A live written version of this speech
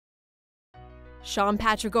Sean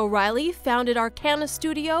Patrick O'Reilly founded Arcana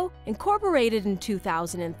Studio, incorporated in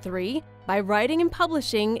 2003, by writing and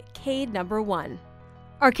publishing Cade No. 1.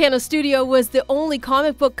 Arcana Studio was the only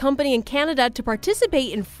comic book company in Canada to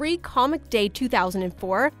participate in Free Comic Day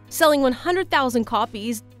 2004, selling 100,000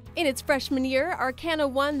 copies. In its freshman year, Arcana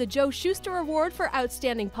won the Joe Shuster Award for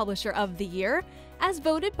Outstanding Publisher of the Year, as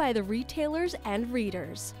voted by the retailers and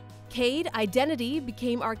readers. Cade Identity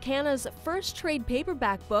became Arcana's first trade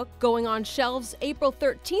paperback book, going on shelves April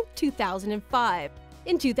 13, 2005.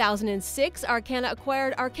 In 2006, Arcana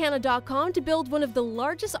acquired Arcana.com to build one of the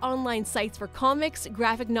largest online sites for comics,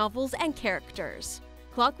 graphic novels, and characters.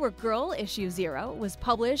 Clockwork Girl Issue 0 was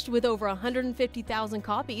published with over 150,000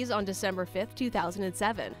 copies on December 5,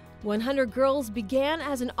 2007. 100 Girls began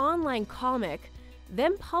as an online comic,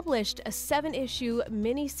 then published a 7-issue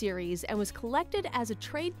miniseries and was collected as a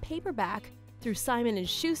trade paperback through Simon &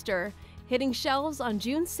 Schuster, hitting shelves on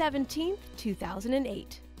June 17,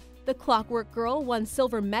 2008. The Clockwork Girl won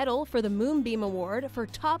silver medal for the Moonbeam Award for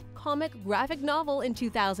Top Comic Graphic Novel in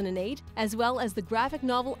 2008, as well as the Graphic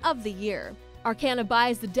Novel of the Year. Arcana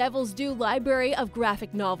buys the Devil's Due library of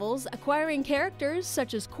graphic novels, acquiring characters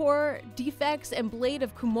such as Core, Defects, and Blade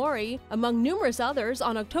of Kumori, among numerous others,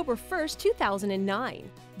 on October 1,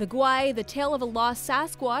 2009. The Gwai, The Tale of a Lost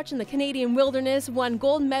Sasquatch in the Canadian Wilderness won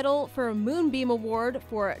gold medal for a Moonbeam Award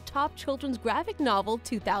for Top Children's Graphic Novel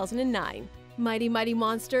 2009. Mighty Mighty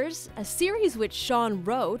Monsters, a series which Sean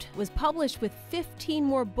wrote, was published with 15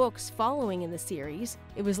 more books following in the series.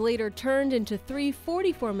 It was later turned into 3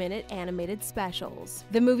 44-minute animated specials.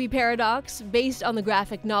 The movie Paradox, based on the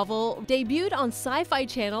graphic novel, debuted on Sci-Fi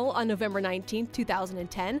Channel on November 19,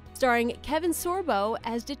 2010, starring Kevin Sorbo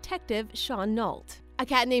as Detective Sean Nault. A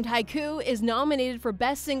Cat Named Haiku is nominated for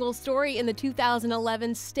Best Single Story in the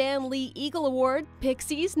 2011 Stan Lee Eagle Award.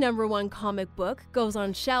 Pixies' #1 comic book goes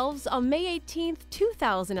on shelves on May 18,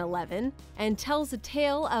 2011, and tells the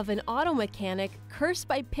tale of an auto mechanic cursed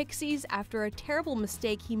by pixies after a terrible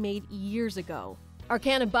mistake he made years ago.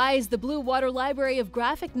 Arcana buys the Blue Water Library of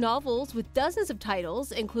graphic novels with dozens of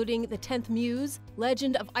titles, including The 10th Muse,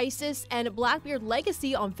 Legend of Isis, and Blackbeard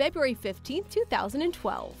Legacy on February 15,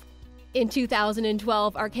 2012. In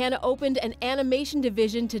 2012, Arcana opened an animation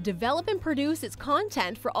division to develop and produce its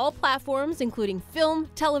content for all platforms, including film,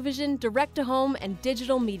 television, direct-to-home, and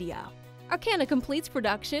digital media. Arcana completes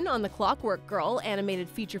production on The Clockwork Girl animated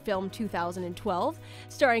feature film 2012,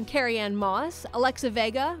 starring Carrie-Anne Moss, Alexa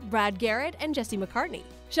Vega, Brad Garrett, and Jesse McCartney.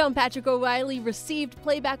 Sean Patrick O'Reilly received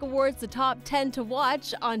Playback Awards the Top 10 to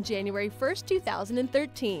Watch on January 1,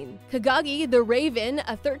 2013. Kagagi the Raven,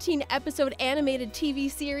 a 13-episode animated TV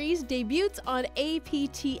series, debuts on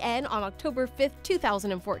APTN on October 5,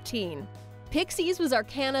 2014. Pixies was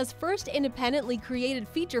Arcana's first independently created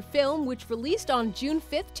feature film, which released on June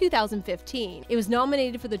 5, 2015. It was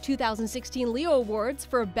nominated for the 2016 Leo Awards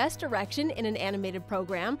for Best Direction in an Animated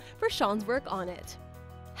Program for Sean's work on it.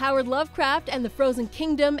 Howard Lovecraft and the Frozen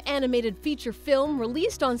Kingdom animated feature film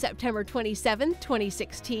released on September 27,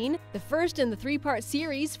 2016, the first in the 3-part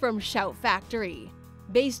series from Shout Factory.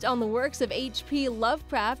 Based on the works of H.P.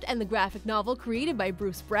 Lovecraft and the graphic novel created by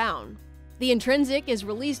Bruce Brown. The Intrinsic is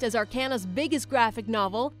released as Arcana's biggest graphic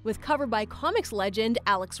novel, with cover by comics legend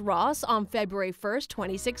Alex Ross on February 1,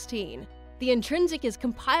 2016. The Intrinsic is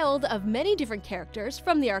compiled of many different characters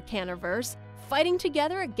from the Arcanaverse, fighting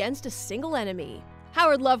together against a single enemy.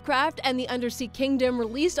 Howard Lovecraft and the Undersea Kingdom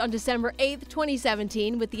released on December 8,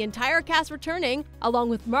 2017, with the entire cast returning, along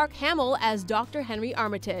with Mark Hamill as Dr. Henry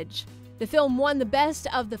Armitage. The film won the Best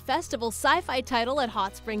of the Festival Sci-Fi title at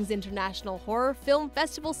Hot Springs International Horror Film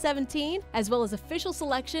Festival 17, as well as Official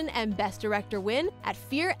Selection and Best Director win at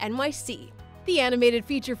Fear NYC. The animated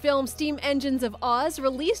feature film Steam Engines of Oz,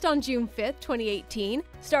 released on June 5, 2018,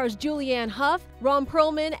 stars Julianne Hough, Ron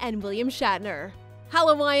Perlman, and William Shatner.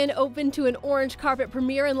 Halloween opened to an orange carpet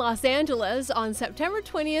premiere in Los Angeles on September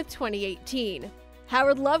 20, 2018.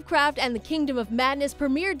 Howard Lovecraft and the Kingdom of Madness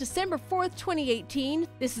premiered December 4, 2018.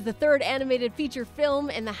 This is the 3rd animated feature film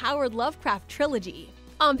in the Howard Lovecraft trilogy.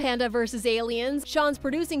 On Panda vs. Aliens, Sean's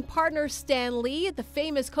producing partner Stan Lee, the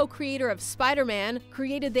famous co-creator of Spider-Man,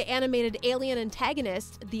 created the animated alien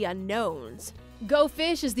antagonist, the Unknowns. Go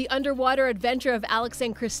Fish is the underwater adventure of Alex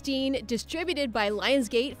and Christine, distributed by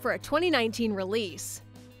Lionsgate for a 2019 release.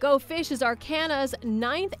 Go Fish is Arcana's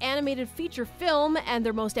 9th animated feature film and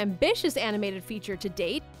their most ambitious animated feature to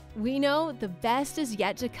date. We know the best is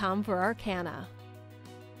yet to come for Arcana.